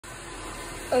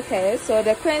Okay, so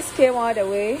the queens came all the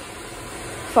way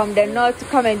from the north to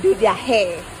come and do their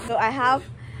hair. So I have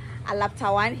a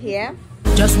laptop one here.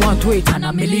 Just want to it and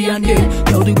a million day.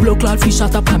 Yo, the blow cloud fish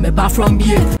out up and me back from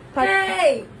here.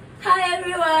 Hey! Hi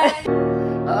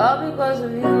everyone! All because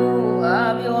of you,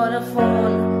 I'll be on the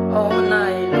phone all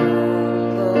night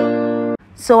long.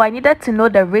 So I needed to know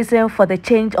the reason for the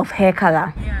change of hair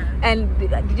color. Yeah. And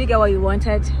did you get what you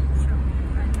wanted?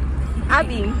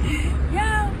 Abby?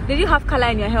 Yeah. Did you have color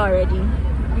in your hair already?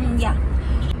 Yeah.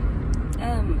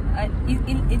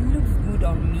 It looks good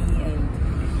on me, and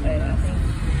I think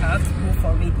I have to go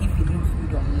for it. If it looks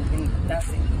good on me, then that's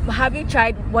it. But have you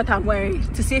tried what I'm wearing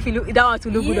to see if that one to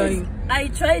look good on you? I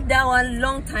tried that one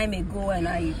long time ago, and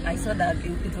I saw that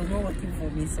it was not working for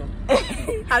me. So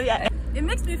it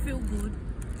makes me feel good,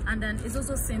 and then it's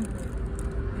also simple.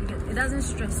 It doesn't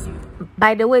stress you.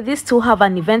 By the way, these two have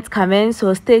an event coming,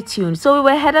 so stay tuned. So we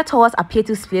were headed towards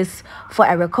Apietu's place for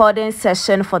a recording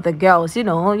session for the girls. You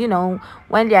know,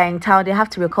 when they are in town, they have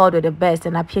to record with the best,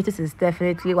 and Apietus is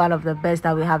definitely one of the best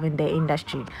that we have in the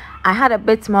industry. I had a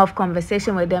bit more of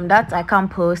conversation with them that I can't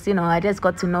post. I just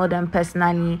got to know them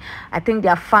personally. I think they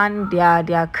are fun, they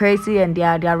are crazy, and they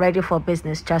are ready for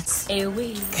business. Just Hi.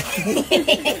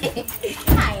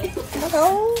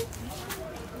 Hello.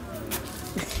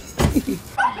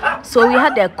 So we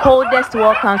had the coldest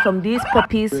welcome from these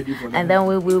puppies, and then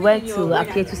we went to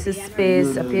Apietus'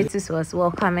 space. Apietus was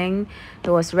welcoming. He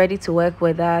was ready to work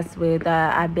with us, with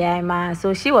Abiaima.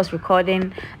 So she was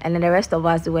recording, and then the rest of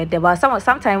us were there. But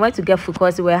sometimes we went to get food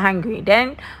because we were hungry.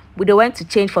 Then they went to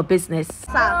change for business.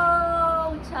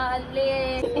 Oh,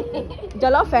 Charlie.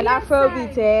 Jollof and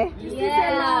Afrobeat, eh?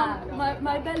 Yeah.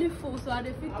 My belly full, so I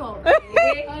fit up. I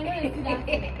know you see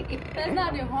that. That's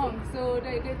not the home, so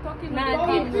they talking about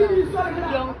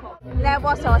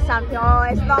Levels or something, or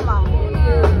it's normal.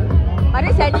 But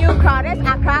it's a new crowd. It's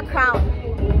Accra crowd.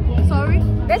 Sorry?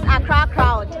 This Accra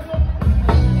crowd.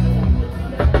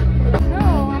 No,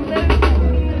 I'm very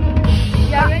cool.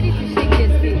 You are ready to shake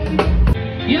this thing.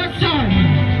 Yes, sir.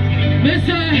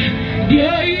 Mister,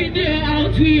 day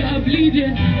out we are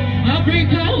bleeding.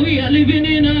 Africa, we are living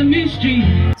in a mystery.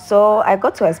 So I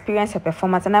got to experience her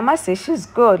performance, and I must say she's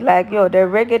good. Like, the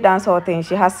reggae dancehall thing,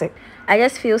 she has it. I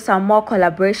just feel some more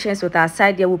collaborations with our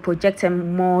side there will project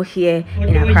them more here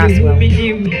in Accra as well.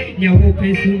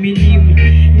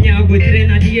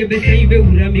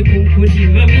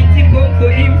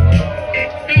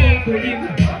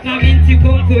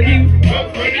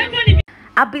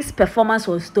 Abby's performance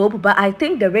was dope, but I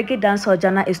think the reggae dancehall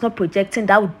genre is not projecting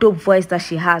that dope voice that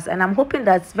she has, and I'm hoping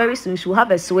that very soon she'll have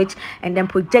a switch and then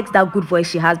project that good voice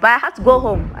she has. But I had to go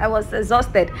home. I was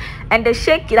exhausted, and the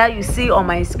shake that you see on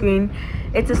my screen,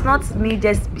 it is not me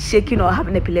just shaking or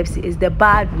having epilepsy. It's the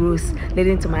bad rose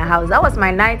leading to my house. That was my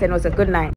night, and it was a good night.